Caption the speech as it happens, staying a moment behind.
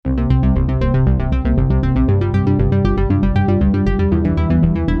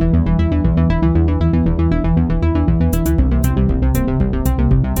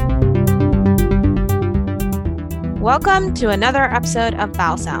Welcome to another episode of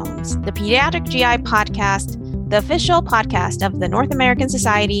Bowel Sounds, the Pediatric GI podcast, the official podcast of the North American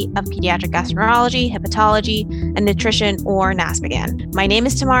Society of Pediatric Gastroenterology, Hepatology, and Nutrition, or NASPGHAN. My name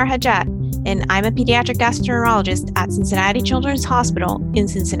is Tamara Hajat, and I'm a pediatric gastroenterologist at Cincinnati Children's Hospital in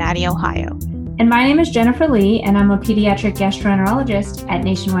Cincinnati, Ohio. And my name is Jennifer Lee, and I'm a pediatric gastroenterologist at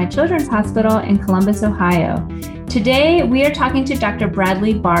Nationwide Children's Hospital in Columbus, Ohio. Today, we are talking to Dr.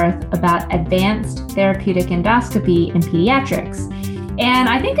 Bradley Barth about advanced therapeutic endoscopy in pediatrics. And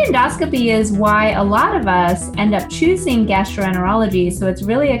I think endoscopy is why a lot of us end up choosing gastroenterology. So it's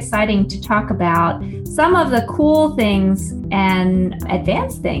really exciting to talk about some of the cool things and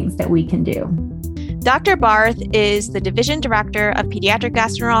advanced things that we can do. Dr. Barth is the Division Director of Pediatric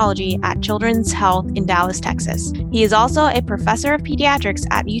Gastroenterology at Children's Health in Dallas, Texas. He is also a professor of pediatrics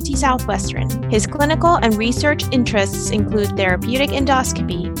at UT Southwestern. His clinical and research interests include therapeutic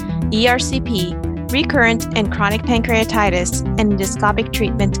endoscopy, ERCP, recurrent and chronic pancreatitis, and endoscopic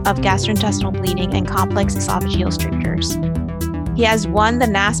treatment of gastrointestinal bleeding and complex esophageal strictures. He has won the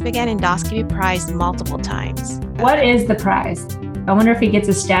NASPGHAN Endoscopy Prize multiple times. What is the prize? I wonder if he gets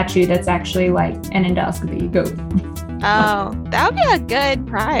a statue that's actually like an endoscopy. Go. Oh, that would be a good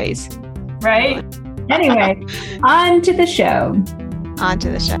prize. Right? Anyway, on to the show. On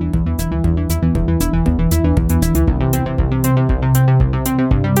to the show.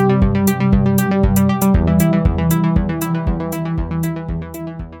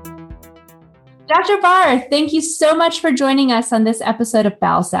 Dr. Barth, thank you so much for joining us on this episode of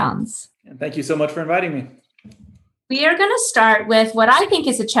Bowel Sounds. And thank you so much for inviting me. We are going to start with what I think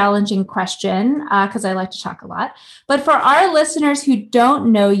is a challenging question, because I like to talk a lot. But for our listeners who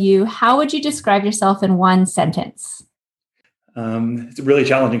don't know you, how would you describe yourself in one sentence? It's a really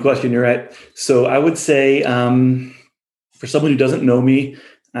challenging question. You're right. So I would say, for someone who doesn't know me,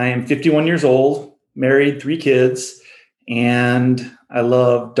 I am 51 years old, married, 3 kids, and I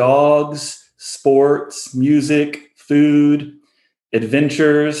love dogs, sports, music, food,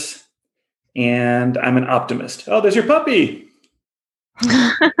 adventures, and I'm an optimist. Oh, there's your puppy.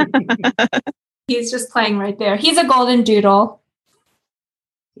 He's just playing right there. He's a golden doodle.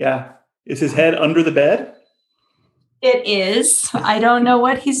 Yeah. Is his head under the bed? It is. I don't know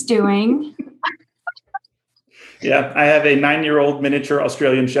what he's doing. Yeah. I have a 9-year-old miniature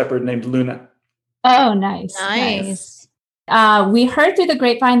Australian Shepherd named Luna. Oh, nice. Nice. We heard through the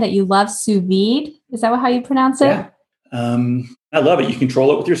grapevine that you love sous vide. Is that how you pronounce it? Yeah. I love it. You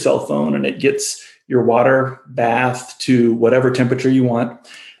control it with your cell phone and it gets your water bath to whatever temperature you want.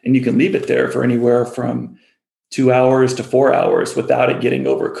 And you can leave it there for anywhere from 2 hours to 4 hours without it getting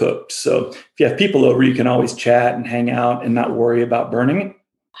overcooked. So if you have people over, you can always chat and hang out and not worry about burning it.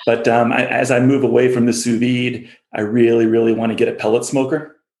 But as I move away from the sous vide, I really, really want to get a pellet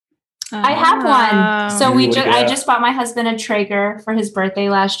smoker. I have one. So I just bought my husband a Traeger for his birthday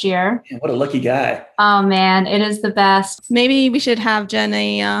last year. Man, what a lucky guy. Oh man, it is the best. Maybe we should have Jen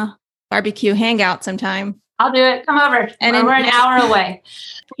a barbecue hangout sometime. I'll do it. Come over. And we're an hour away.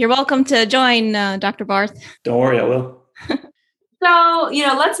 You're welcome to join, Dr. Barth. Don't worry, I will. So,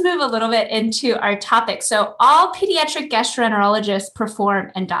 let's move a little bit into our topic. So all pediatric gastroenterologists perform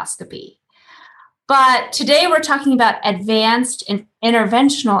endoscopy. But today we're talking about advanced and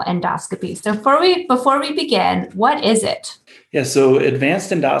interventional endoscopy. So before we begin, what is it? Yeah, so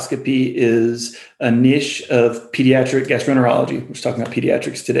advanced endoscopy is a niche of pediatric gastroenterology. We're talking about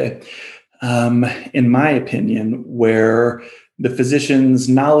pediatrics today. In my opinion, where the physician's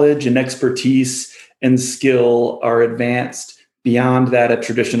knowledge and expertise and skill are advanced beyond that of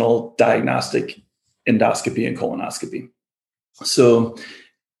traditional diagnostic endoscopy and colonoscopy. So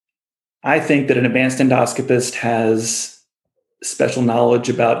I think that an advanced endoscopist has special knowledge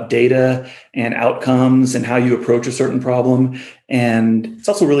about data and outcomes and how you approach a certain problem. And it's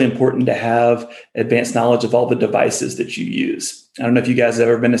also really important to have advanced knowledge of all the devices that you use. I don't know if you guys have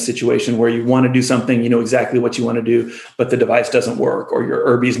ever been in a situation where you want to do something, you know exactly what you want to do, but the device doesn't work or your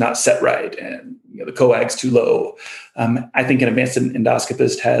IRB's not set right and the coag's too low. I think an advanced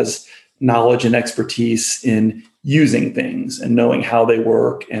endoscopist has knowledge and expertise in using things and knowing how they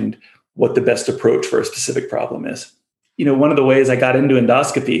work and what the best approach for a specific problem is. One of the ways I got into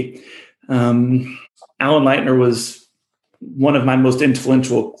endoscopy, Alan Leitner was one of my most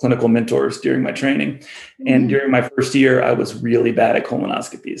influential clinical mentors during my training. And during my first year, I was really bad at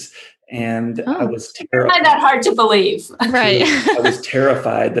colonoscopies. And I was terrified. I find that hard to believe. Right. I was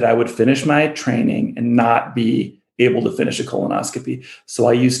terrified that I would finish my training and not be able to finish a colonoscopy. So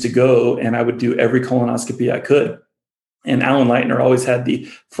I used to go and I would do every colonoscopy I could. And Alan Leitner always had the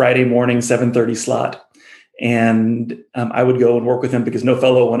Friday morning 7:30 slot. And I would go and work with him because no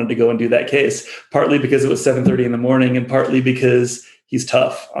fellow wanted to go and do that case, partly because it was 7:30 in the morning and partly because he's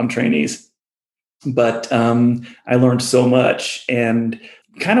tough on trainees. But I learned so much, and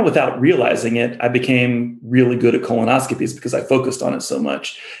kind of without realizing it, I became really good at colonoscopies because I focused on it so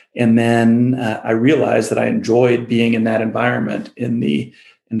much. And then I realized that I enjoyed being in that environment in the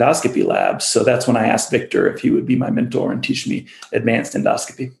endoscopy lab. So that's when I asked Victor if he would be my mentor and teach me advanced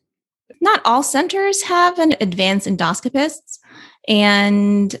endoscopy. Not all centers have an advanced endoscopist.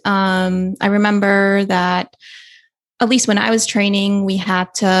 And I remember that at least when I was training, we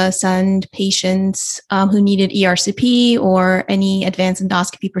had to send patients who needed ERCP or any advanced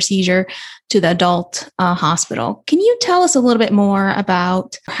endoscopy procedure to the adult hospital. Can you tell us a little bit more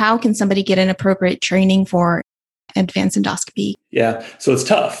about how can somebody get an appropriate training for advanced endoscopy? Yeah, so it's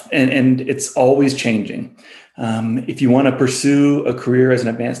tough and it's always changing. If you want to pursue a career as an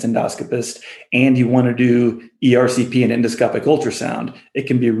advanced endoscopist and you want to do ERCP and endoscopic ultrasound, it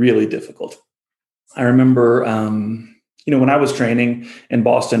can be really difficult. I remember, when I was training in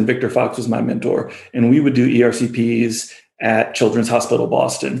Boston, Victor Fox was my mentor, and we would do ERCPs at Children's Hospital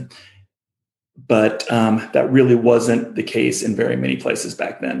Boston. But that really wasn't the case in very many places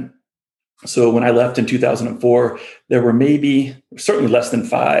back then. So when I left in 2004, there were certainly less than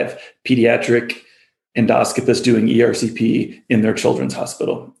 5 pediatric endoscopists doing ERCP in their children's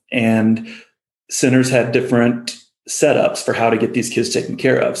hospital. And centers had different setups for how to get these kids taken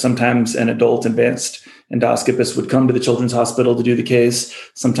care of. Sometimes an adult advanced endoscopist would come to the children's hospital to do the case.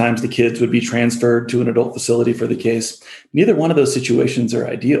 Sometimes the kids would be transferred to an adult facility for the case. Neither one of those situations are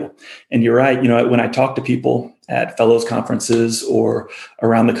ideal. And you're right, when I talk to people at fellows conferences or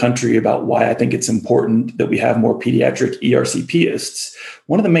around the country about why I think it's important that we have more pediatric ERCPists,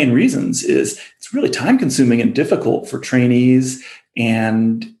 one of the main reasons is it's really time consuming and difficult for trainees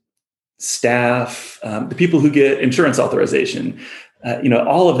and staff, the people who get insurance authorization.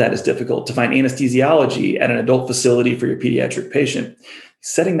 All of that is difficult. To find anesthesiology at an adult facility for your pediatric patient,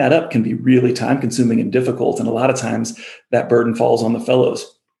 setting that up can be really time consuming and difficult. And a lot of times that burden falls on the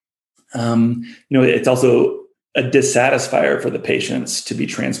fellows. It's also a dissatisfier for the patients to be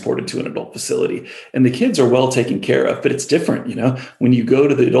transported to an adult facility. And the kids are well taken care of, but it's different. When you go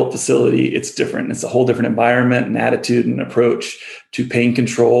to the adult facility, it's different. It's a whole different environment and attitude and approach to pain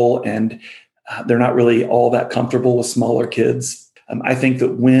control. And they're not really all that comfortable with smaller kids. I think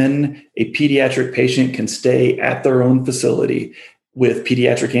that when a pediatric patient can stay at their own facility with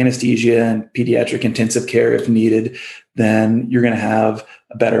pediatric anesthesia and pediatric intensive care if needed, then you're going to have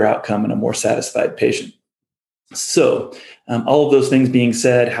a better outcome and a more satisfied patient. So all of those things being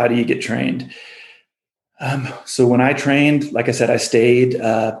said, how do you get trained? So when I trained, like I said, I stayed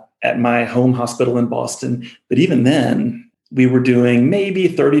at my home hospital in Boston. But even then, we were doing maybe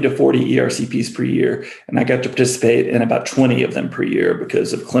 30 to 40 ERCPs per year. And I got to participate in about 20 of them per year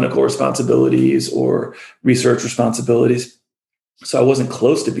because of clinical responsibilities or research responsibilities. So I wasn't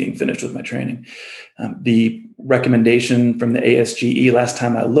close to being finished with my training. The recommendation from the ASGE last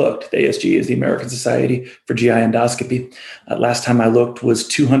time I looked, the ASGE is the American Society for GI Endoscopy. Last time I looked was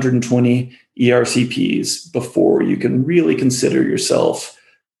 220 ERCPs before you can really consider yourself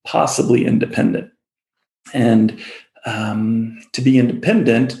possibly independent. And to be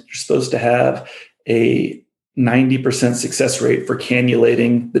independent, you're supposed to have a 90% success rate for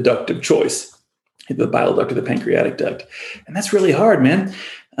cannulating the duct of choice, the bile duct or the pancreatic duct. And that's really hard, man.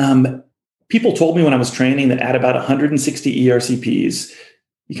 People told me when I was training that at about 160 ERCPs,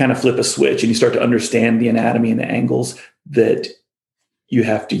 you kind of flip a switch and you start to understand the anatomy and the angles that you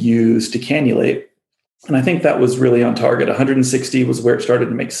have to use to cannulate. And I think that was really on target. 160 was where it started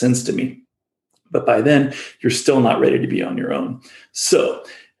to make sense to me. But by then, you're still not ready to be on your own. So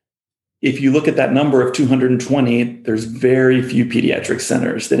if you look at that number of 220, there's very few pediatric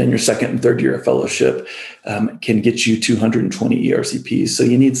centers that in your second and third year of fellowship can get you 220 ERCPs. So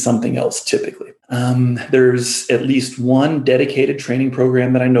you need something else typically. There's at least one dedicated training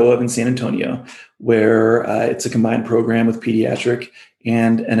program that I know of in San Antonio where it's a combined program with pediatric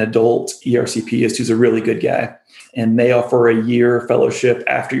and an adult ERCPist who's a really good guy. And they offer a year fellowship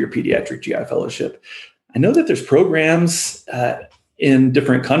after your pediatric GI fellowship. I know that there's programs in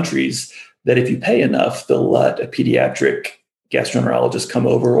different countries that if you pay enough, they'll let a pediatric gastroenterologist come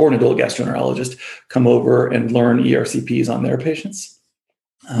over or an adult gastroenterologist come over and learn ERCPs on their patients.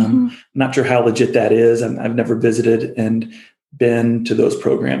 I'm not sure how legit that is. I've never visited and been to those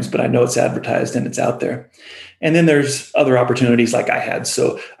programs, but I know it's advertised and it's out there. And then there's other opportunities like I had.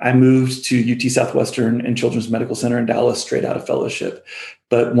 So I moved to UT Southwestern and Children's Medical Center in Dallas straight out of fellowship.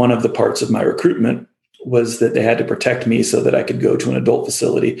 But one of the parts of my recruitment was that they had to protect me so that I could go to an adult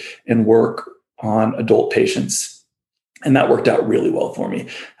facility and work on adult patients. And that worked out really well for me.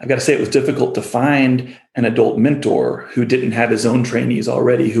 I've got to say, it was difficult to find an adult mentor who didn't have his own trainees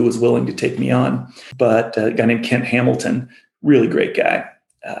already, who was willing to take me on. But a guy named Kent Hamilton, really great guy,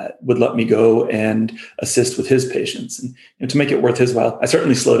 would let me go and assist with his patients. And to make it worth his while, I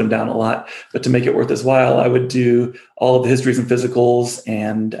certainly slowed him down a lot, but to make it worth his while, I would do all of the histories and physicals,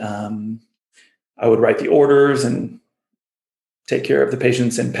 and I would write the orders and take care of the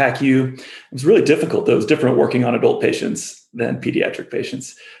patients in PACU. It was really difficult, though. It was different working on adult patients than pediatric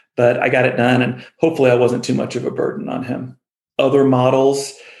patients, but I got it done, and hopefully I wasn't too much of a burden on him. Other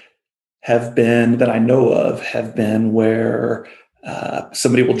models have been, that I know of, have been where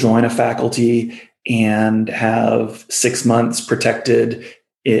somebody will join a faculty and have 6 months protected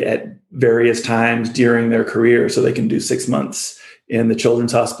at various times during their career. So they can do 6 months in the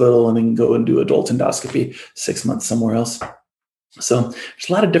children's hospital and then go and do adult endoscopy 6 months somewhere else. So there's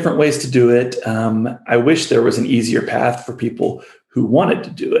a lot of different ways to do it. I wish there was an easier path for people who wanted to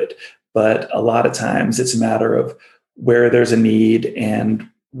do it, but a lot of times it's a matter of where there's a need and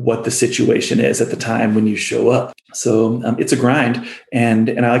what the situation is at the time when you show up. So it's a grind. And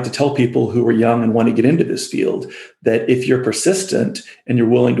I like to tell people who are young and want to get into this field that if you're persistent and you're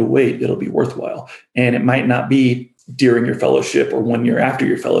willing to wait, it'll be worthwhile. And it might not be during your fellowship or 1 year after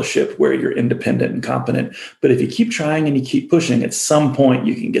your fellowship where you're independent and competent. But if you keep trying and you keep pushing, at some point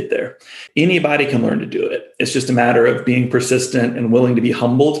you can get there. Anybody can learn to do it. It's just a matter of being persistent and willing to be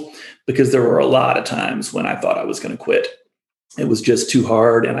humbled, because there were a lot of times when I thought I was going to quit. It was just too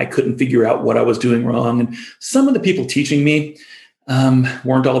hard and I couldn't figure out what I was doing wrong. And some of the people teaching me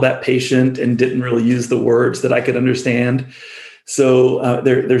weren't all that patient and didn't really use the words that I could understand. So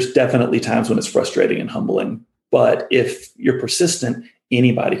there's definitely times when it's frustrating and humbling. But if you're persistent,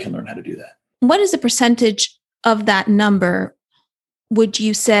 anybody can learn how to do that. What is the percentage of that number would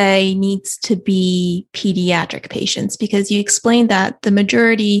you say needs to be pediatric patients? Because you explained that the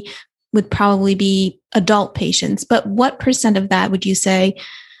majority would probably be adult patients, but what percent of that would you say,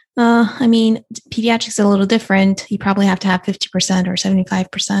 pediatrics is a little different. You probably have to have 50% or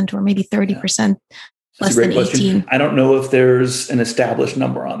 75% or maybe 30% less than 18. Question. I don't know if there's an established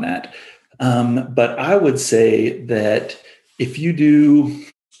number on that. But I would say that if you do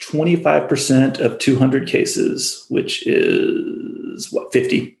 25% of 200 cases, which is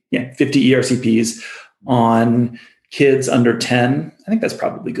 50 ERCPs on kids under 10, I think that's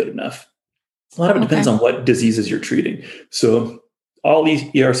probably good enough. A lot of it depends on what diseases you're treating. So all these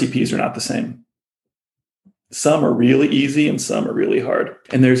ERCPs are not the same. Some are really easy and some are really hard.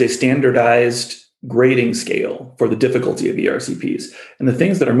 And there's a standardized grading scale for the difficulty of ERCPs. And the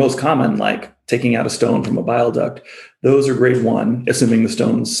things that are most common, like taking out a stone from a bile duct, those are grade 1, assuming the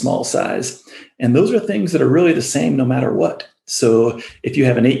stone's small size. And those are things that are really the same no matter what. So if you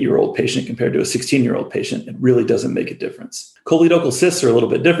have an 8-year-old patient compared to a 16-year-old patient, it really doesn't make a difference. Choledochal cysts are a little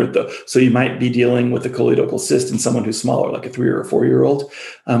bit different, though. So you might be dealing with a choledochal cyst in someone who's smaller, like a 3 or a 4-year-old,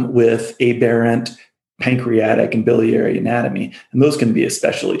 with aberrant pancreatic and biliary anatomy. And those can be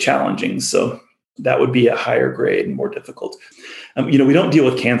especially challenging. So that would be a higher grade and more difficult. We don't deal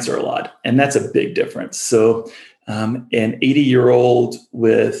with cancer a lot, and that's a big difference. So an 80-year-old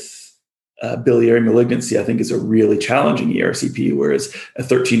with biliary malignancy, I think, is a really challenging ERCP, whereas a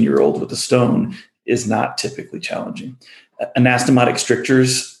 13-year-old with a stone is not typically challenging. Anastomotic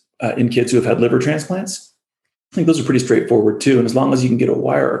strictures in kids who have had liver transplants, I think those are pretty straightforward too. And as long as you can get a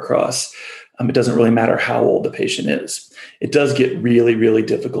wire across, it doesn't really matter how old the patient is. It does get really, really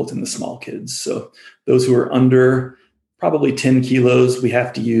difficult in the small kids. So those who are under probably 10 kilos, we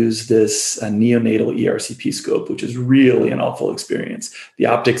have to use this neonatal ERCP scope, which is really an awful experience. The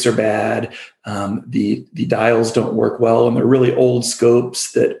optics are bad. The dials don't work well. And they're really old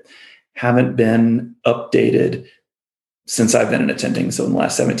scopes that haven't been updated since I've been in attending. So in the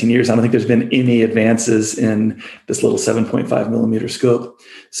last 17 years, I don't think there's been any advances in this little 7.5 millimeter scope.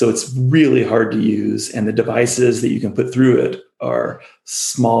 So it's really hard to use. And the devices that you can put through it are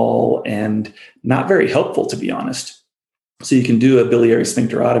small and not very helpful, to be honest. So you can do a biliary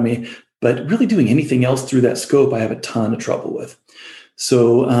sphincterotomy, but really doing anything else through that scope, I have a ton of trouble with.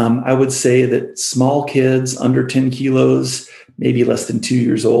 So I would say that small kids under 10 kilos, maybe less than 2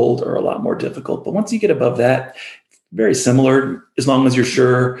 years old, are a lot more difficult. But once you get above that, very similar, as long as you're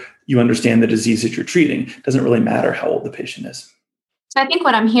sure you understand the disease that you're treating. It doesn't really matter how old the patient is. So I think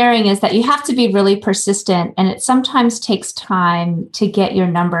what I'm hearing is that you have to be really persistent, and it sometimes takes time to get your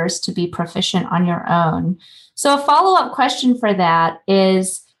numbers to be proficient on your own. So a follow-up question for that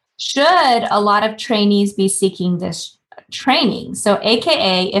is, should a lot of trainees be seeking this training? So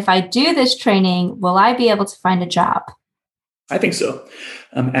AKA, if I do this training, will I be able to find a job? I think so.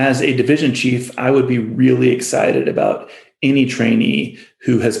 As a division chief, I would be really excited about any trainee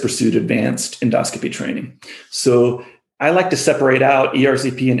who has pursued advanced endoscopy training. So I like to separate out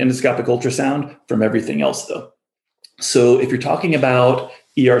ERCP and endoscopic ultrasound from everything else, though. So if you're talking about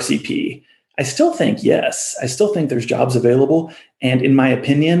ERCP, I still think yes. I still think there's jobs available. And in my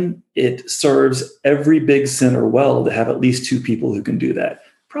opinion, it serves every big center well to have at least 2 people who can do that.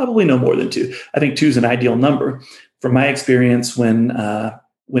 Probably no more than 2. I think 2 is an ideal number. From my experience, when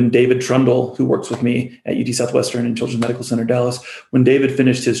David Trundle, who works with me at UT Southwestern and Children's Medical Center Dallas, when David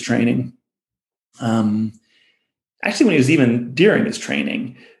finished his training, actually when he was even during his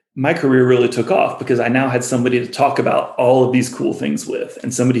training, my career really took off because I now had somebody to talk about all of these cool things with,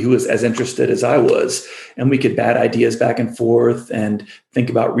 and somebody who was as interested as I was, and we could bat ideas back and forth and think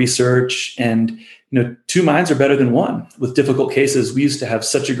about research. And 2 minds are better than 1. With difficult cases, we used to have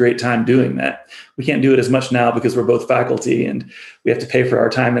such a great time doing that. We can't do it as much now because we're both faculty and we have to pay for our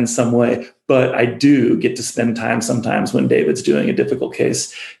time in some way. But I do get to spend time sometimes when David's doing a difficult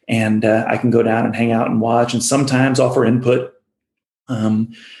case, and I can go down and hang out and watch and sometimes offer input.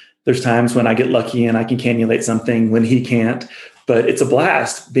 There's times when I get lucky and I can cannulate something when he can't, but it's a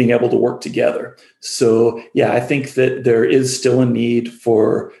blast being able to work together. So yeah, I think that there is still a need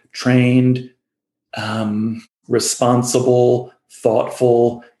for trained, responsible,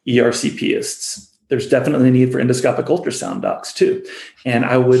 thoughtful ERCPists. There's definitely a need for endoscopic ultrasound docs too. And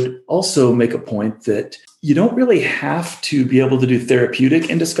I would also make a point that you don't really have to be able to do therapeutic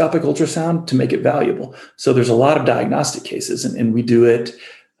endoscopic ultrasound to make it valuable. So there's a lot of diagnostic cases, and we do it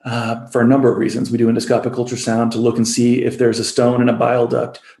for a number of reasons. We do endoscopic ultrasound to look and see if there's a stone in a bile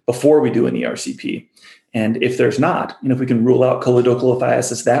duct before we do an ERCP. And if there's not, if we can rule out choledochal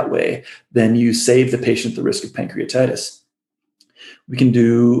lithiasis that way, then you save the patient the risk of pancreatitis. We can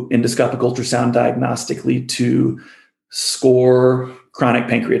do endoscopic ultrasound diagnostically to score chronic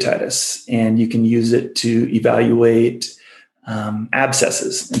pancreatitis, and you can use it to evaluate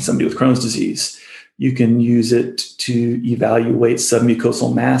abscesses in somebody with Crohn's disease. You can use it to evaluate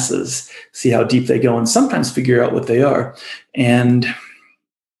submucosal masses, see how deep they go, and sometimes figure out what they are. And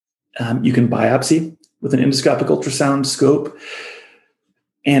you can biopsy with an endoscopic ultrasound scope.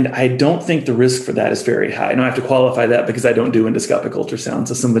 And I don't think the risk for that is very high. Now I have to qualify that because I don't do endoscopic ultrasound,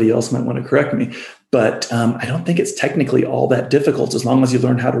 so somebody else might want to correct me. But I don't think it's technically all that difficult as long as you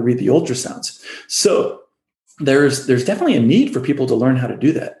learn how to read the ultrasounds. So there's definitely a need for people to learn how to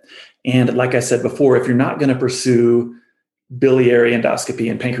do that. And like I said before, if you're not going to pursue biliary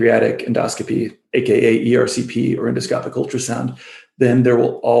endoscopy and pancreatic endoscopy, aka ERCP or endoscopic ultrasound, then there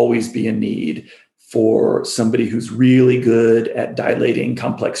will always be a need for somebody who's really good at dilating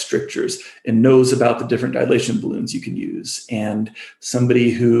complex strictures and knows about the different dilation balloons you can use, and somebody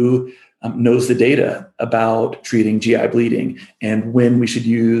who knows the data about treating GI bleeding and when we should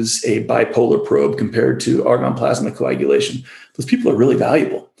use a bipolar probe compared to argon plasma coagulation. Those people are really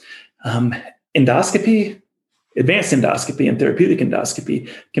valuable. Endoscopy, advanced endoscopy and therapeutic endoscopy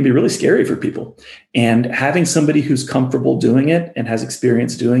can be really scary for people. And having somebody who's comfortable doing it and has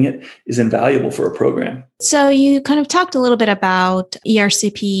experience doing it is invaluable for a program. So you kind of talked a little bit about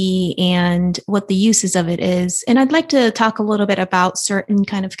ERCP and what the uses of it is. And I'd like to talk a little bit about certain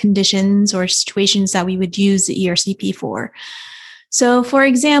kind of conditions or situations that we would use the ERCP for. So for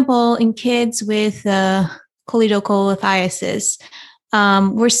example, in kids with choledochal lithiasis,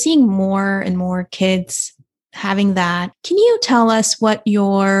 we're seeing more and more kids having that. Can you tell us what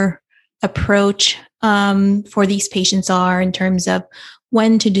your approach for these patients are in terms of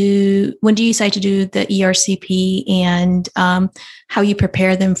when do you decide to do the ERCP and how you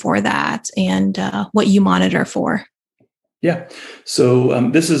prepare them for that and what you monitor for? Yeah. So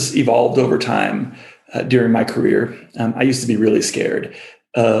this has evolved over time during my career. I used to be really scared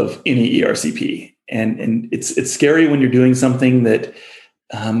of any ERCP. And it's scary when you're doing something that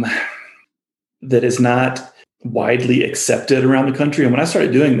is not widely accepted around the country. And when I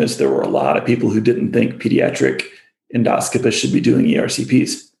started doing this, there were a lot of people who didn't think pediatric endoscopists should be doing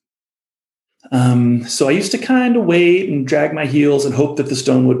ERCPs. So I used to kind of wait and drag my heels and hope that the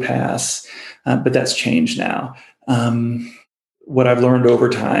stone would pass, but that's changed now. What I've learned over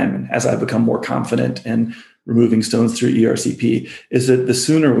time, as I've become more confident in removing stones through ERCP, is that the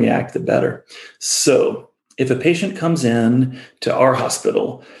sooner we act, the better. So if a patient comes in to our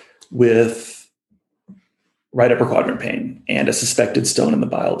hospital with right upper quadrant pain and a suspected stone in the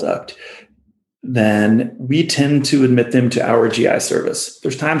bile duct, then we tend to admit them to our GI service.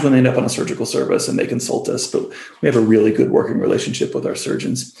 There's times when they end up on a surgical service and they consult us, but we have a really good working relationship with our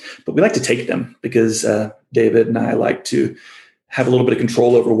surgeons. But we like to take them because David and I like to have a little bit of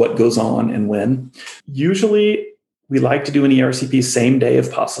control over what goes on and when. Usually we like to do an ERCP same day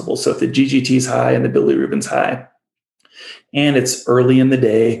if possible. So if the GGT is high and the bilirubin's high, and it's early in the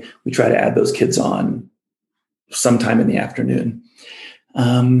day, we try to add those kids on sometime in the afternoon.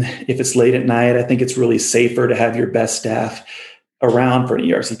 If it's late at night, I think it's really safer to have your best staff around for an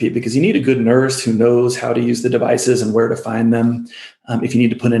ERCP because you need a good nurse who knows how to use the devices and where to find them. If you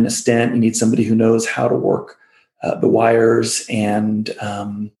need to put in a stent, you need somebody who knows how to work the wires and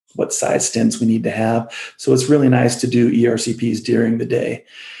what size stents we need to have. So it's really nice to do ERCPs during the day.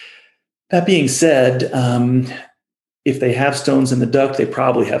 That being said, if they have stones in the duct, they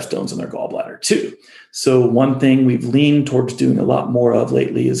probably have stones in their gallbladder too. So one thing we've leaned towards doing a lot more of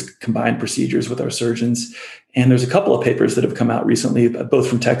lately is combined procedures with our surgeons. And there's a couple of papers that have come out recently, both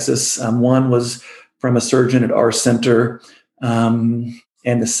from Texas. One was from a surgeon at our center. And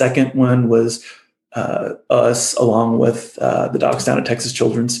the second one was us, along with the docs down at Texas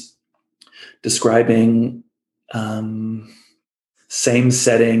Children's, describing same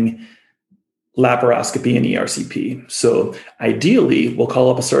setting laparoscopy and ERCP. So ideally, we'll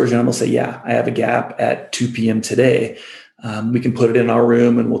call up a surgeon and they'll say, yeah, I have a gap at 2 p.m. today. We can put it in our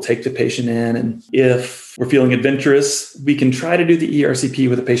room and we'll take the patient in. And if we're feeling adventurous, we can try to do the ERCP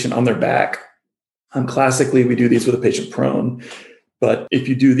with a patient on their back. Classically, we do these with a patient prone. But if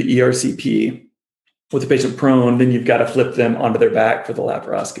you do the ERCP with the patient prone, then you've got to flip them onto their back for the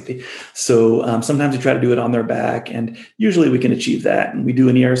laparoscopy. So sometimes we try to do it on their back, and usually we can achieve that. And we do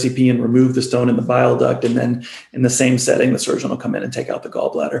an ERCP and remove the stone in the bile duct, and then in the same setting, the surgeon will come in and take out the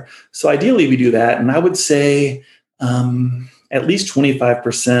gallbladder. So ideally, we do that. And I would say at least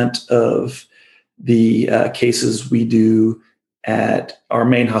 25% of the cases we do at our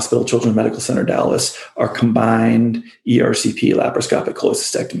main hospital, Children's Medical Center Dallas, are combined ERCP laparoscopic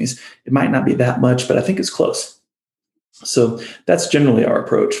cholecystectomies. It might not be that much, but I think it's close. So that's generally our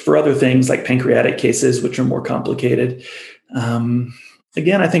approach. For other things like pancreatic cases, which are more complicated,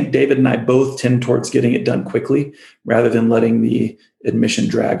 again, I think David and I both tend towards getting it done quickly rather than letting the admission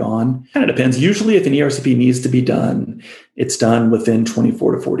drag on. Kind of depends. Usually if an ERCP needs to be done, it's done within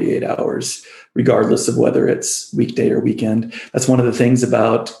 24 to 48 hours, regardless of whether it's weekday or weekend. That's one of the things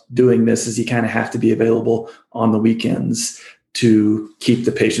about doing this is you kind of have to be available on the weekends to keep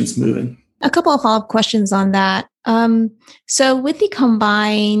the patients moving. A couple of follow-up questions on that. So with the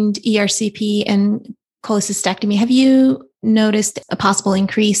combined ERCP and cholecystectomy, have you noticed a possible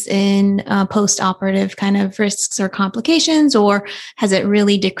increase in post-operative kind of risks or complications, or has it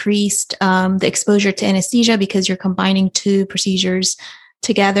really decreased the exposure to anesthesia because you're combining two procedures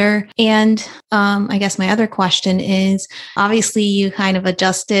together? And I guess my other question is, obviously you kind of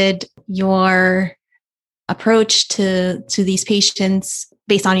adjusted your approach to these patients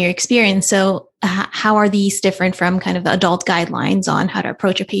based on your experience. So how are these different from kind of the adult guidelines on how to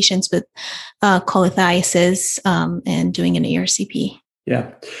approach a patient with cholelithiasis and doing an ERCP?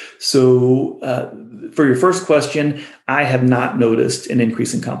 Yeah. So for your first question, I have not noticed an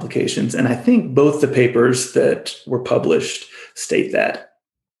increase in complications. And I think both the papers that were published state that.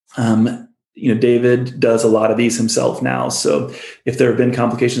 David does a lot of these himself now. So if there have been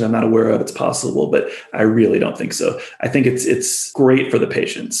complications I'm not aware of, it's possible, but I really don't think so. I think it's great for the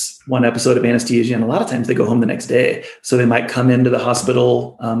patients. One episode of anesthesia, and a lot of times they go home the next day. So they might come into the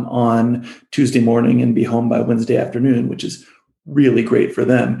hospital on Tuesday morning and be home by Wednesday afternoon, which is really great for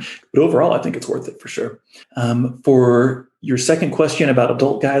them. But overall, I think it's worth it for sure. For your second question about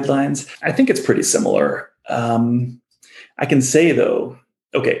adult guidelines, I think it's pretty similar. I can say though,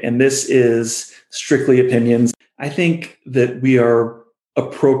 okay, and this is strictly opinions, I think that we are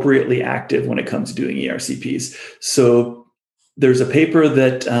appropriately active when it comes to doing ERCPs. So there's a paper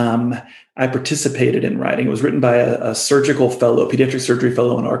that I participated in writing. It was written by a surgical fellow, pediatric surgery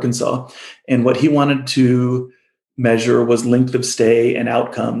fellow in Arkansas. And what he wanted to measure was length of stay and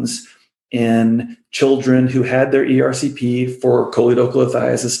outcomes in children who had their ERCP for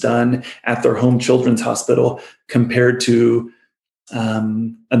choledocholithiasis done at their home children's hospital compared to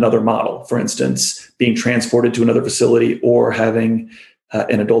another model, for instance, being transported to another facility or having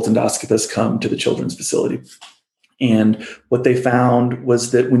an adult endoscopist come to the children's facility. And what they found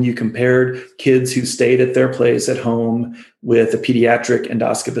was that when you compared kids who stayed at their place at home with a pediatric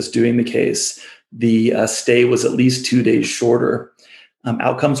endoscopist doing the case, the stay was at least 2 days shorter.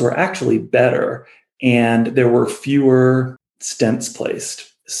 Outcomes were actually better, and there were fewer stents placed.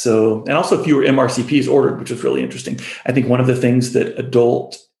 So, and also fewer MRCPs ordered, which was really interesting. I think one of the things that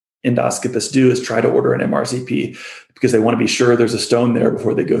adult endoscopists do is try to order an MRCP because they want to be sure there's a stone there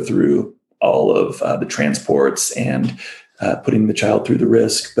before they go through all of the transports and putting the child through the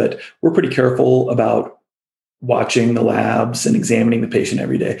risk. But we're pretty careful about watching the labs and examining the patient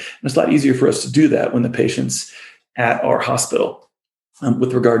every day. And it's a lot easier for us to do that when the patient's at our hospital.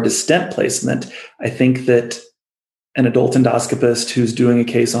 With regard to stent placement, I think that an adult endoscopist who's doing a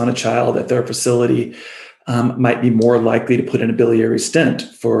case on a child at their facility might be more likely to put in a biliary stent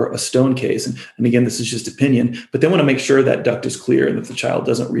for a stone case. And again, this is just opinion, but they want to make sure that duct is clear and that the child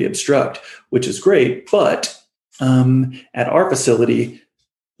doesn't reobstruct, which is great. But at our facility,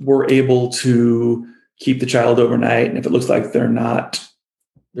 we're able to keep the child overnight. And if it looks like their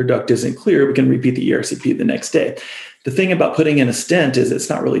duct isn't clear, we can repeat the ERCP the next day. The thing about putting in a stent is it's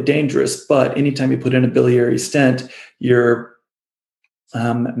not really dangerous, but anytime you put in a biliary stent, you're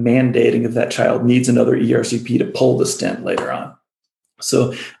mandating that child needs another ERCP to pull the stent later on.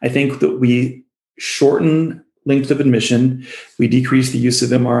 So I think that we shorten length of admission, we decrease the use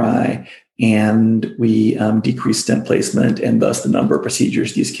of MRI, and we decrease stent placement and thus the number of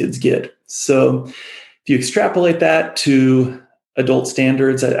procedures these kids get. So if you extrapolate that to adult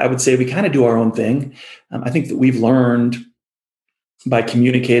standards, I would say we kind of do our own thing. I think that we've learned by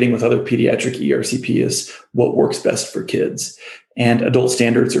communicating with other pediatric ERCPs what works best for kids. And adult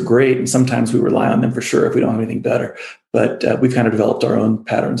standards are great, and sometimes we rely on them for sure if we don't have anything better. But we've kind of developed our own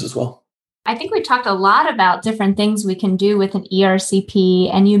patterns as well. I think we talked a lot about different things we can do with an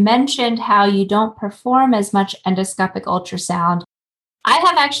ERCP, and you mentioned how you don't perform as much endoscopic ultrasound. I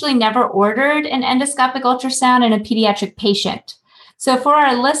have actually never ordered an endoscopic ultrasound in a pediatric patient. So for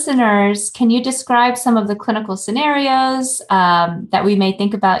our listeners, can you describe some of the clinical scenarios that we may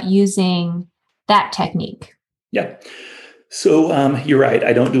think about using that technique? Yeah. So you're right.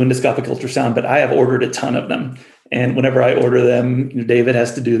 I don't do endoscopic ultrasound, but I have ordered a ton of them. And whenever I order them, David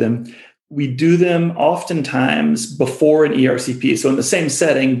has to do them. We do them oftentimes before an ERCP. So in the same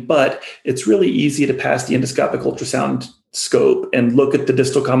setting, but it's really easy to pass the endoscopic ultrasound scope and look at the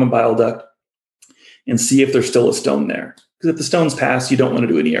distal common bile duct and see if there's still a stone there. Because if the stone's passed, you don't want to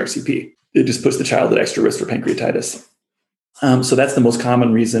do an ERCP. It just puts the child at extra risk for pancreatitis. So that's the most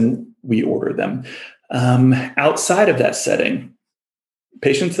common reason we order them. Outside of that setting,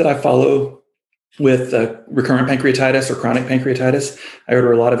 patients that I follow with recurrent pancreatitis or chronic pancreatitis, I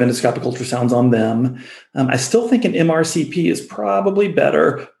order a lot of endoscopic ultrasounds on them. I still think an MRCP is probably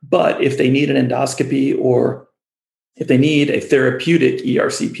better, but if they need an endoscopy or if they need a therapeutic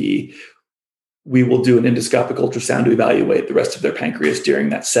ERCP, we will do an endoscopic ultrasound to evaluate the rest of their pancreas during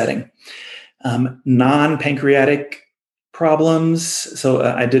that setting. Non-pancreatic problems. So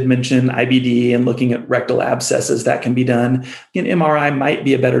I did mention IBD and looking at rectal abscesses. That can be done. An MRI might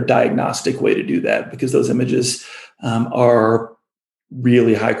be a better diagnostic way to do that because those images are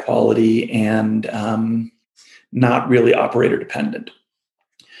really high quality and not really operator dependent.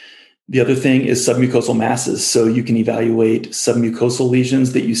 The other thing is submucosal masses. So you can evaluate submucosal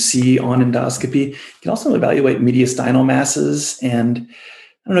lesions that you see on endoscopy. You can also evaluate mediastinal masses. And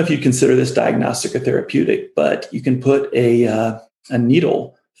I don't know if you consider this diagnostic or therapeutic, but you can put a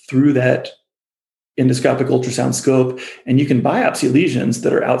needle through that endoscopic ultrasound scope, and you can biopsy lesions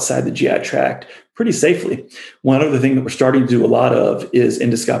that are outside the GI tract pretty safely. One other thing that we're starting to do a lot of is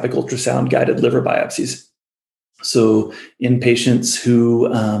endoscopic ultrasound guided liver biopsies. So in patients who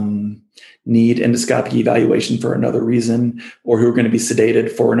need endoscopic evaluation for another reason, or who are going to be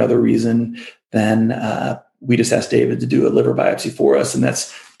sedated for another reason, then we just ask David to do a liver biopsy for us, and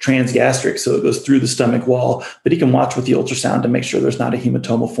that's transgastric, so it goes through the stomach wall, but he can watch with the ultrasound to make sure there's not a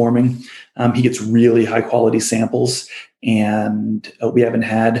hematoma forming. He gets really high quality samples, and we haven't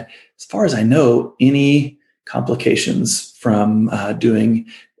had, as far as I know, any complications from doing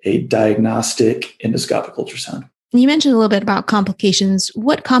a diagnostic endoscopic ultrasound. You mentioned a little bit about complications.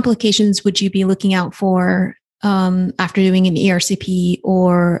 What complications would you be looking out for after doing an ERCP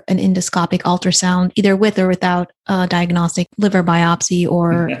or an endoscopic ultrasound, either with or without a diagnostic liver biopsy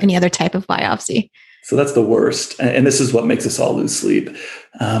or any other type of biopsy? So that's the worst. And this is what makes us all lose sleep.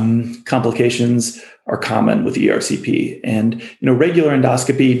 Complications are common with ERCP. And, regular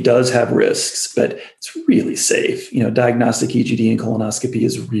endoscopy does have risks, but it's really safe. Diagnostic EGD and colonoscopy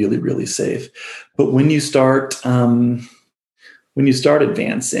is really, really safe. But when you start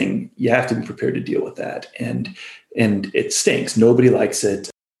advancing, you have to be prepared to deal with that. And it stinks. Nobody likes it.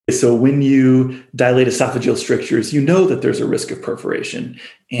 So when you dilate esophageal strictures, you know that there's a risk of perforation.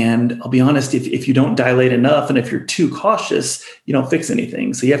 And I'll be honest, if you don't dilate enough and if you're too cautious, you don't fix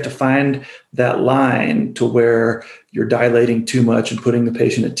anything. So you have to find that line to where you're dilating too much and putting the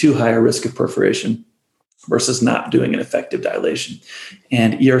patient at too high a risk of perforation versus not doing an effective dilation.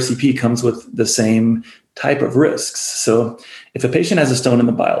 And ERCP comes with the same type of risks. So if a patient has a stone in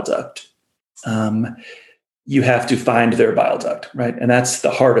the bile duct, you have to find their bile duct, right? And that's the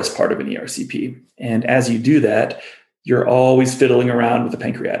hardest part of an ERCP. And as you do that, you're always fiddling around with the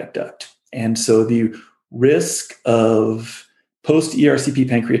pancreatic duct. And so the risk of post-ERCP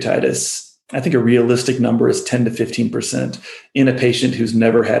pancreatitis, I think a realistic number is 10 to 15% in a patient who's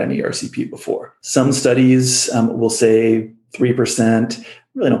never had an ERCP before. Some studies will say 3%.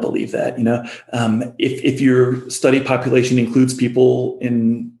 Really don't believe that. If your study population includes people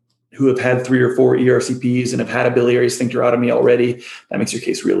who have had 3 or 4 ERCPs and have had a biliary sphincterotomy already, that makes your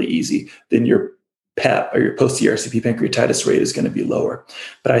case really easy. Then your PEP, or your post-ERCP pancreatitis rate, is going to be lower.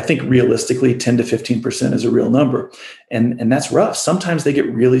 But I think realistically, 10 to 15% is a real number. And that's rough. Sometimes they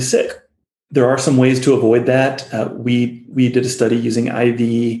get really sick. There are some ways to avoid that. We did a study using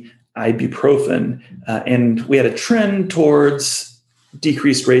IV ibuprofen, and we had a trend towards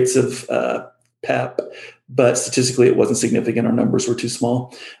decreased rates of PEP, but statistically it wasn't significant. Our numbers were too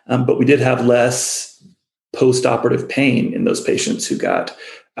small. But we did have less post-operative pain in those patients who got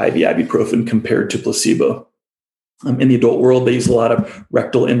IV ibuprofen compared to placebo. In the adult world, they use a lot of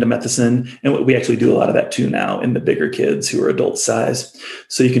rectal indomethacin, and we actually do a lot of that too now in the bigger kids who are adult size.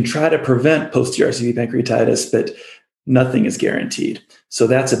 So you can try to prevent post-ERCP pancreatitis, but nothing is guaranteed. So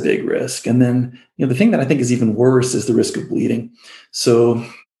that's a big risk. And then, the thing that I think is even worse is the risk of bleeding. So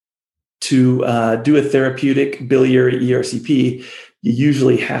to do a therapeutic biliary ERCP, you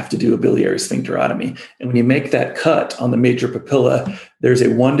usually have to do a biliary sphincterotomy. And when you make that cut on the major papilla, there's a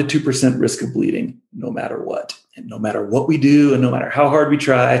 1 to 2% risk of bleeding, no matter what. And no matter what we do, and no matter how hard we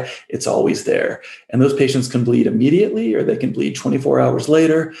try, it's always there. And those patients can bleed immediately, or they can bleed 24 hours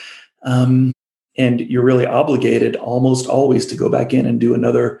later. And you're really obligated almost always to go back in and do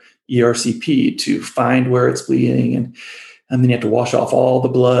another ERCP to find where it's bleeding. And then you have to wash off all the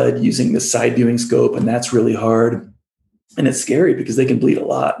blood using this side viewing scope. And that's really hard. And it's scary because they can bleed a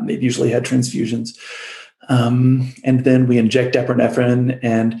lot, and they've usually had transfusions. And then we inject epinephrine,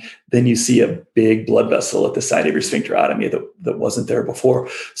 and then you see a big blood vessel at the site of your sphincterotomy that wasn't there before.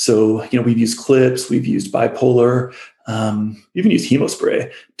 So, we've used clips, we've used bipolar, even used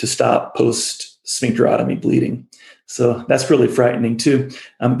hemospray to stop post-sphincterotomy bleeding. So that's really frightening too.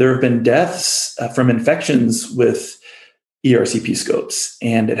 There have been deaths from infections with ERCP scopes,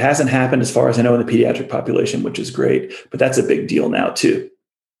 and it hasn't happened as far as I know in the pediatric population, which is great, but that's a big deal now too.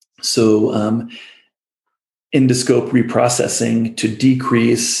 So endoscope reprocessing to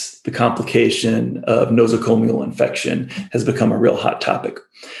decrease the complication of nosocomial infection has become a real hot topic.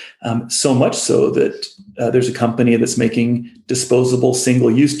 So much so that there's a company that's making disposable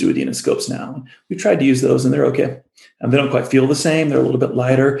single-use duodenoscopes now. We've tried to use those, and they're okay. They don't quite feel the same. They're a little bit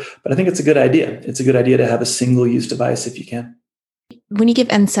lighter, but I think it's a good idea. It's a good idea to have a single-use device if you can. When you give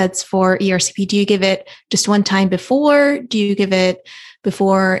NSAIDs for ERCP, do you give it just one time before? Do you give it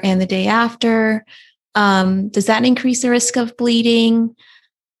before and the day after? Does that increase the risk of bleeding?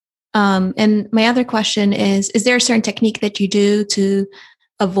 And my other question is there a certain technique that you do to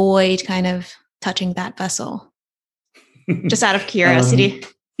avoid kind of touching that vessel? Just out of curiosity.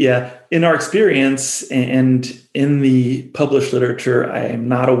 Yeah. In our experience and in the published literature, I am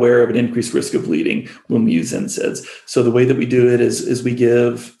not aware of an increased risk of bleeding when we use NSAIDs. So the way that we do it is we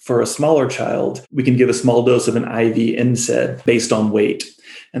give, for a smaller child, we can give a small dose of an IV NSAID based on weight.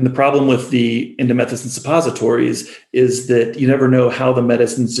 And the problem with the indomethacin suppositories is that you never know how the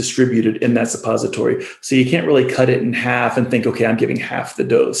medicine's distributed in that suppository. So you can't really cut it in half and think, okay, I'm giving half the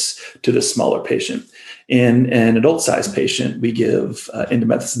dose to this smaller patient. In an adult-sized patient, we give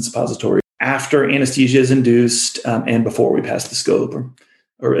indomethacin suppository after anesthesia is induced and before we pass the scope,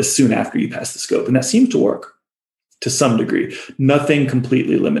 or as soon after you pass the scope. And that seems to work to some degree. Nothing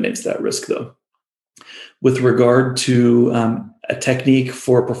completely eliminates that risk, though. With regard to a technique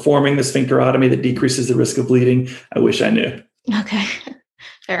for performing the sphincterotomy that decreases the risk of bleeding, I wish I knew. Okay,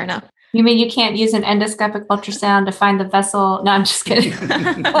 fair enough. You mean you can't use an endoscopic ultrasound to find the vessel? No, I'm just kidding.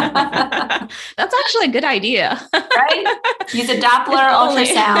 That's actually a good idea. Right? Use a Doppler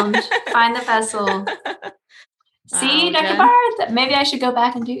ultrasound, find the vessel. See, Dr. Barth, maybe I should go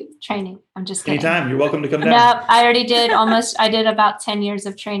back and do training. I'm just kidding. Anytime. You're welcome to come down. No, I already did I did about 10 years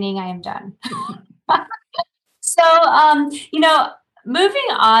of training. I am done. So, moving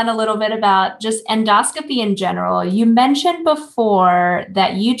on a little bit about just endoscopy in general, you mentioned before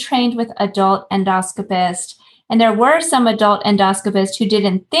that you trained with adult endoscopists, and there were some adult endoscopists who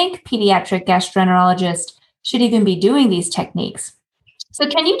didn't think pediatric gastroenterologists should even be doing these techniques. So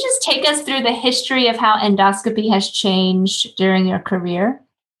can you just take us through the history of how endoscopy has changed during your career?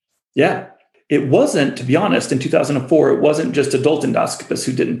 Yeah. It wasn't, to be honest, in 2004, it wasn't just adult endoscopists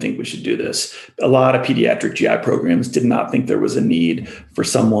who didn't think we should do this. A lot of pediatric GI programs did not think there was a need for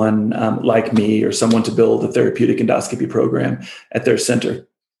someone like me or someone to build a therapeutic endoscopy program at their center.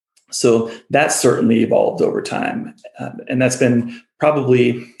 So that certainly evolved over time. And that's been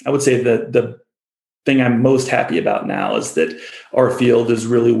probably, I would say, the thing I'm most happy about now is that our field is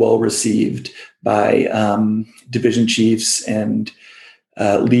really well received by division chiefs and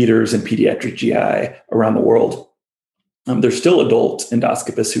leaders in pediatric GI around the world. There's still adult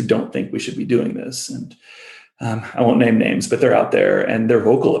endoscopists who don't think we should be doing this. And I won't name names, but they're out there and they're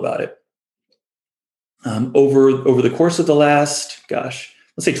vocal about it. Over the course of the last, let's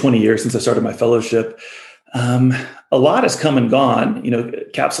say 20 years since I started my fellowship, a lot has come and gone.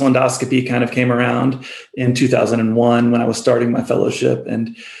 Capsule endoscopy kind of came around in 2001 when I was starting my fellowship,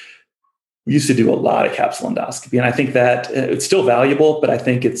 and we used to do a lot of capsule endoscopy. And I think that it's still valuable, but I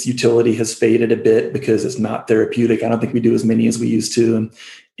think its utility has faded a bit because it's not therapeutic. I don't think we do as many as we used to. And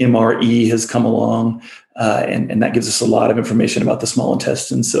MRE has come along, and that gives us a lot of information about the small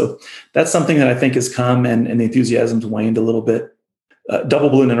intestine. So that's something that I think has come, and the enthusiasm's waned a little bit. Double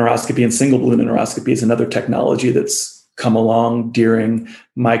balloon enteroscopy and single balloon enteroscopy is another technology that's come along during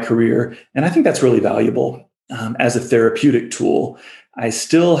my career. And I think that's really valuable as a therapeutic tool. I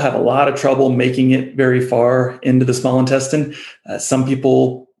still have a lot of trouble making it very far into the small intestine. Some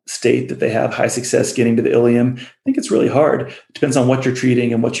people state that they have high success getting to the ileum. I think it's really hard. It depends on what you're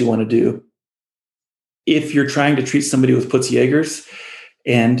treating and what you want to do. If you're trying to treat somebody with Putz-Jaeger's,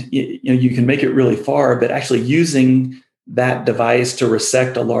 and you can make it really far, but actually using that device to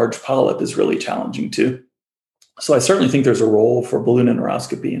resect a large polyp is really challenging too. So I certainly think there's a role for balloon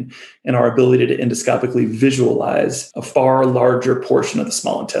enteroscopy and our ability to endoscopically visualize a far larger portion of the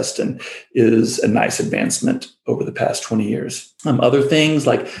small intestine is a nice advancement over the past 20 years. Other things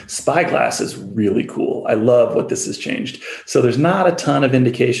like Spyglass is really cool. I love what this has changed. So there's not a ton of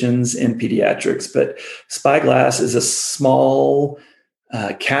indications in pediatrics, but Spyglass is a small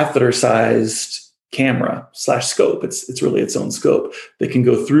catheter-sized camera/scope. It's really its own scope that can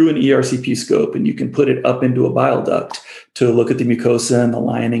go through an ERCP scope, and you can put it up into a bile duct to look at the mucosa and the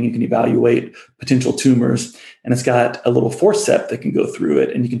lining. You can evaluate potential tumors, and it's got a little forceps that can go through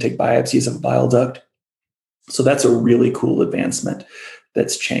it, and you can take biopsies of a bile duct. So that's a really cool advancement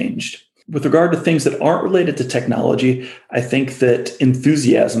that's changed. With regard to things that aren't related to technology, I think that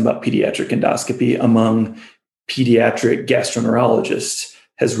enthusiasm about pediatric endoscopy among pediatric gastroenterologists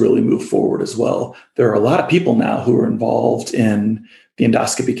has really moved forward as well. There are a lot of people now who are involved in the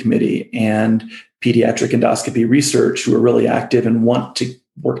endoscopy committee and pediatric endoscopy research who are really active and want to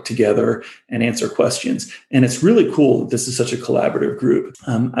work together and answer questions. And it's really cool that this is such a collaborative group.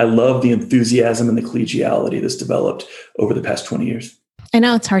 I love the enthusiasm and the collegiality that's developed over the past 20 years. I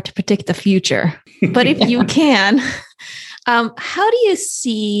know it's hard to predict the future, but if you can, how do you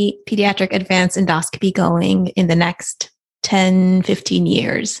see pediatric advanced endoscopy going in the next 10, 15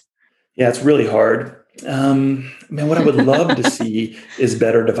 years? Yeah, it's really hard. What I would love to see is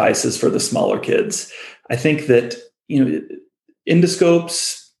better devices for the smaller kids. I think that,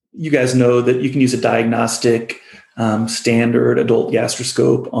 endoscopes, you guys know that you can use a diagnostic standard adult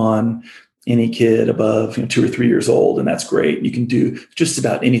gastroscope on any kid above 2 or 3 years old, and that's great. You can do just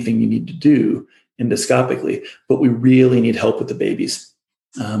about anything you need to do endoscopically, but we really need help with the babies.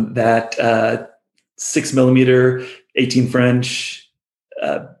 That 6 millimeter 18 French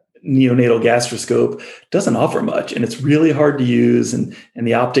neonatal gastroscope doesn't offer much, and it's really hard to use, and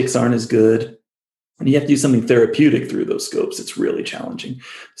the optics aren't as good. And you have to do something therapeutic through those scopes. It's really challenging.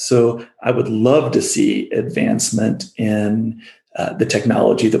 So I would love to see advancement in the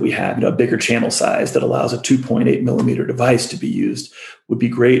technology that we have. A bigger channel size that allows a 2.8 millimeter device to be used would be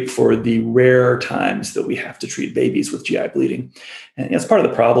great for the rare times that we have to treat babies with GI bleeding. And that's part of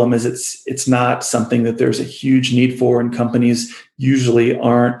the problem is it's not something that there's a huge need for, and companies usually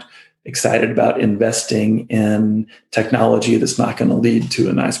aren't excited about investing in technology that's not going to lead to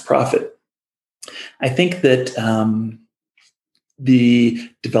a nice profit. I think that the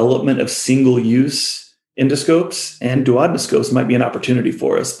development of single-use endoscopes and duodenoscopes might be an opportunity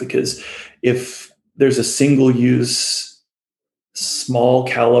for us, because if there's a single-use small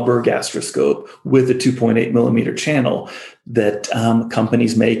caliber gastroscope with a 2.8 millimeter channel that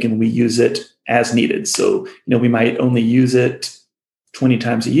companies make, and we use it as needed. So, we might only use it 20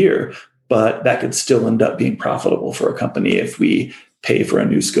 times a year, but that could still end up being profitable for a company if we pay for a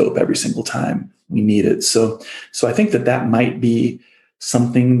new scope every single time we need it. So I think that might be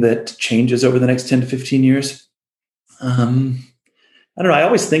something that changes over the next 10 to 15 years. I don't know. I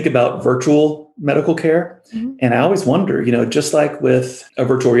always think about virtual medical care, and I always wonder, just like with a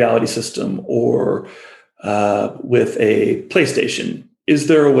virtual reality system or with a PlayStation, is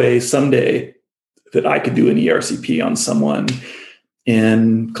there a way someday that I could do an ERCP on someone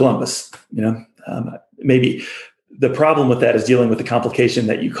in Columbus? Maybe. The problem with that is dealing with the complication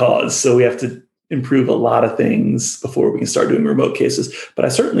that you cause. So we have to improve a lot of things before we can start doing remote cases. But I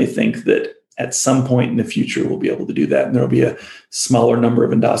certainly think that at some point in the future, we'll be able to do that. And there'll be a smaller number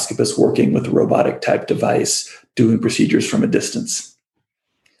of endoscopists working with a robotic type device, doing procedures from a distance.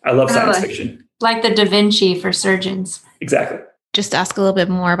 I love science fiction. Like the Da Vinci for surgeons. Exactly. Just ask a little bit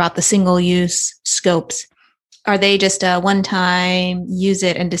more about the single-use scopes. Are they just a one-time use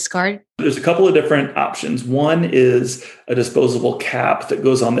it and discard? There's a couple of different options. One is a disposable cap that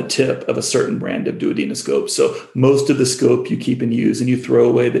goes on the tip of a certain brand of duodenoscope. So most of the scope you keep and use, and you throw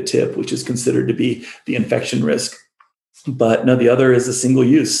away the tip, which is considered to be the infection risk. But no, the other is a single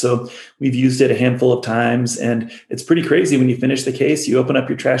use. So we've used it a handful of times, and it's pretty crazy. When you finish the case, you open up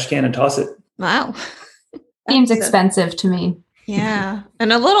your trash can and toss it. Wow. Seems expensive to me. Yeah.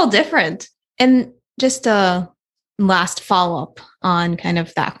 And a little different. And just a last follow-up on kind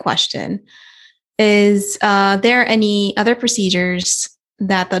of that question. Is there any other procedures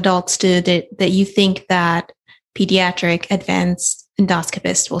that the adults do that you think that pediatric advanced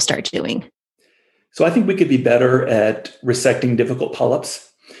endoscopists will start doing? So I think we could be better at resecting difficult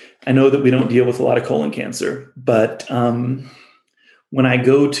polyps. I know that we don't deal with a lot of colon cancer, but when I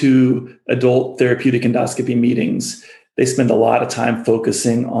go to adult therapeutic endoscopy meetings, they spend a lot of time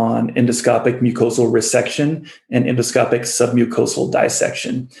focusing on endoscopic mucosal resection and endoscopic submucosal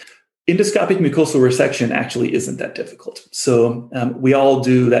dissection. Endoscopic mucosal resection actually isn't that difficult. So we all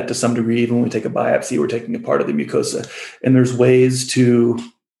do that to some degree. Even when we take a biopsy, we're taking a part of the mucosa. And there's ways to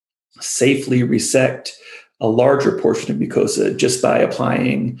safely resect a larger portion of mucosa just by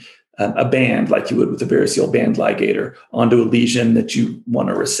applying a band, like you would with a variceal band ligator, onto a lesion that you want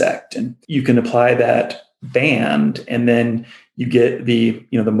to resect. And you can apply that band, and then you get the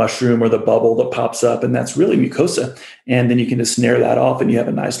mushroom or the bubble that pops up, and that's really mucosa. And then you can just snare that off, and you have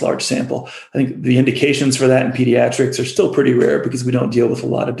a nice large sample. I think the indications for that in pediatrics are still pretty rare because we don't deal with a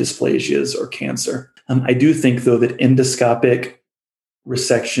lot of dysplasias or cancer. I do think, though, that endoscopic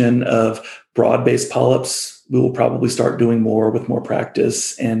resection of broad-based polyps, we will probably start doing more with more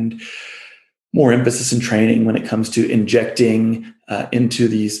practice and more emphasis in training when it comes to injecting into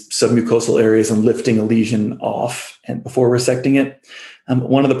these submucosal areas and lifting a lesion off and before resecting it.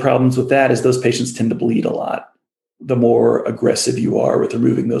 One of the problems with that is those patients tend to bleed a lot the more aggressive you are with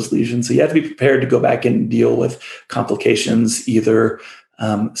removing those lesions. So you have to be prepared to go back and deal with complications either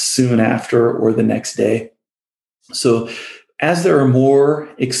soon after or the next day. So as there are more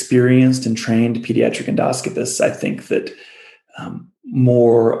experienced and trained pediatric endoscopists, I think that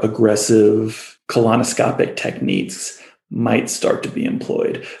more aggressive colonoscopic techniques might start to be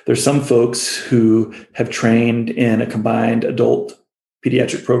employed. There's some folks who have trained in a combined adult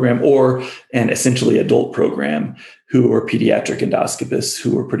pediatric program or an essentially adult program who are pediatric endoscopists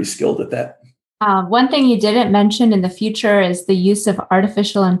who are pretty skilled at that. One thing you didn't mention in the future is the use of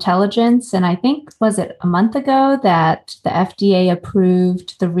artificial intelligence. And I think, was it a month ago that the FDA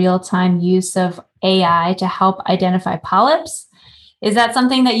approved the real-time use of AI to help identify polyps? Is that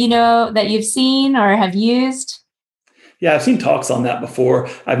something that you know that you've seen or have used? Yeah, I've seen talks on that before.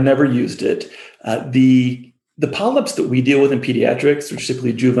 I've never used it. The polyps that we deal with in pediatrics, which are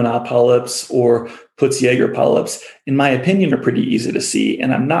typically juvenile polyps or Putz-Jaeger polyps, in my opinion, are pretty easy to see.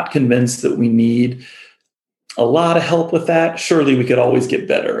 And I'm not convinced that we need a lot of help with that. Surely we could always get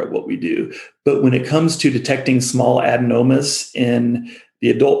better at what we do. But when it comes to detecting small adenomas in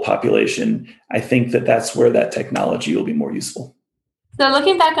the adult population, I think that that's where that technology will be more useful. So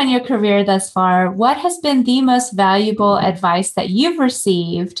looking back on your career thus far, what has been the most valuable advice that you've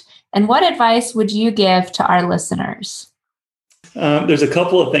received? And what advice would you give to our listeners? There's a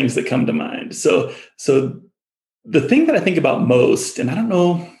couple of things that come to mind. So the thing that I think about most, and I don't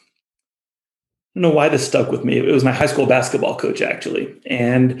know why this stuck with me. It was my high school basketball coach, actually.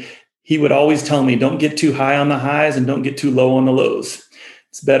 And he would always tell me, don't get too high on the highs and don't get too low on the lows.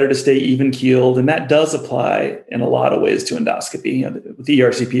 It's better to stay even keeled. And that does apply in a lot of ways to endoscopy. With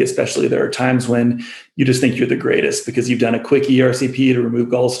ERCP especially, there are times when you just think you're the greatest because you've done a quick ERCP to remove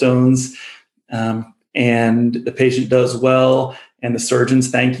gallstones, and the patient does well, and the surgeons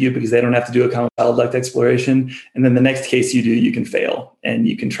thank you because they don't have to do a common bile duct exploration. And then the next case you do, you can fail, and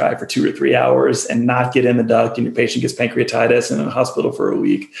you can try for 2 or 3 hours and not get in the duct, and your patient gets pancreatitis and in the hospital for a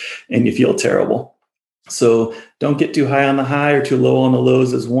week, and you feel terrible. So don't get too high on the high or too low on the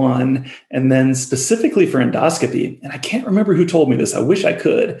lows is one. And then specifically for endoscopy, and I can't remember who told me this. I wish I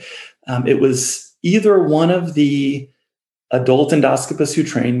could. It was either one of the adult endoscopists who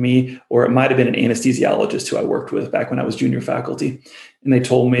trained me, or it might have been an anesthesiologist who I worked with back when I was junior faculty. And they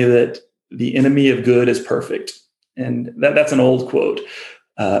told me that the enemy of good is perfect. And that's an old quote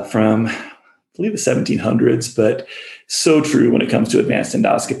from, I believe, the 1700s, but so true when it comes to advanced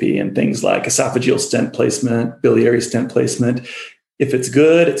endoscopy and things like esophageal stent placement, biliary stent placement. if it's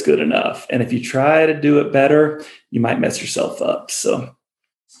good enough. And if you try to do it better, you might mess yourself up. So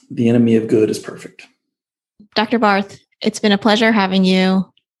the enemy of good is perfect. Dr. Barth, it's been a pleasure having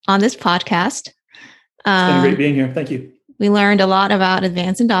you on this podcast. It's been great being here. Thank you. We learned a lot about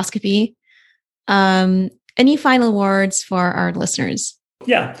advanced endoscopy. Any final words for our listeners?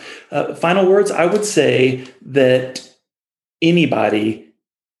 Yeah. Final words, I would say that anybody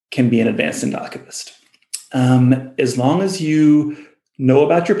can be an advanced endoscopist. As long as you know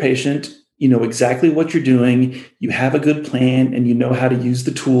about your patient, you know exactly what you're doing, you have a good plan, and you know how to use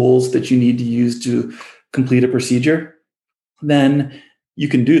the tools that you need to use to complete a procedure, then you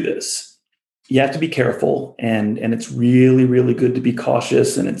can do this. You have to be careful, and it's really, really good to be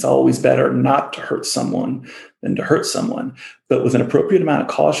cautious, and it's always better not to hurt someone than to hurt someone. But with an appropriate amount of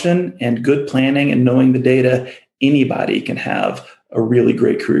caution and good planning and knowing the data, anybody can have a really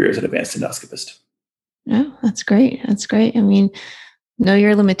great career as an advanced endoscopist. Oh, that's great. That's great. I mean, know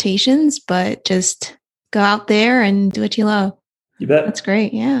your limitations, but just go out there and do what you love. You bet. That's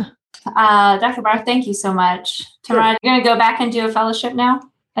great. Yeah. Dr. Barth, thank you so much. Tamara, you're going to go back and do a fellowship now?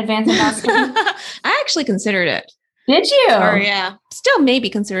 Advanced endoscopy? I actually considered it. Did you? Or yeah. Still maybe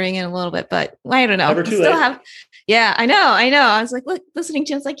considering it a little bit, but I don't know. Never too late. Yeah, I know. I was like, listening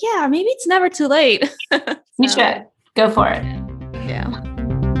to it, I was like, yeah, maybe it's never too late. You should. Go for it. Yeah.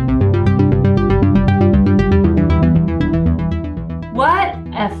 What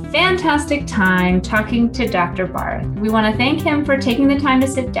a fantastic time talking to Dr. Barth. We want to thank him for taking the time to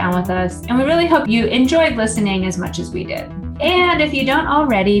sit down with us, and we really hope you enjoyed listening as much as we did. And if you don't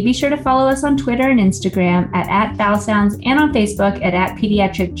already, be sure to follow us on Twitter and Instagram at @BowelSounds and on Facebook at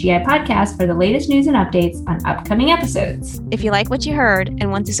Pediatric GI Podcast for the latest news and updates on upcoming episodes. If you like what you heard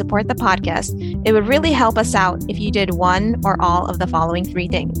and want to support the podcast, it would really help us out if you did one or all of the following 3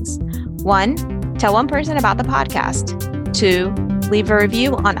 things. 1, tell one person about the podcast. 2, leave a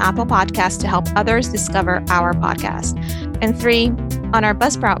review on Apple Podcasts to help others discover our podcast. And 3, on our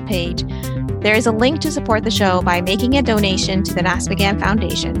Buzzsprout page, there is a link to support the show by making a donation to the NASPGHAN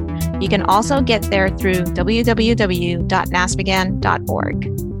Foundation. You can also get there through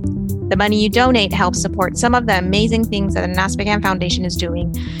www.naspghan.org. The money you donate helps support some of the amazing things that the NASPGHAN Foundation is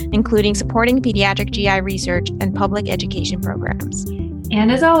doing, including supporting pediatric GI research and public education programs.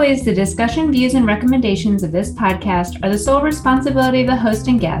 And as always, the discussion, views, and recommendations of this podcast are the sole responsibility of the host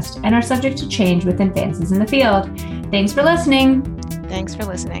and guest and are subject to change with advances in the field. Thanks for listening. Thanks for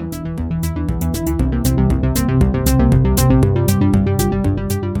listening.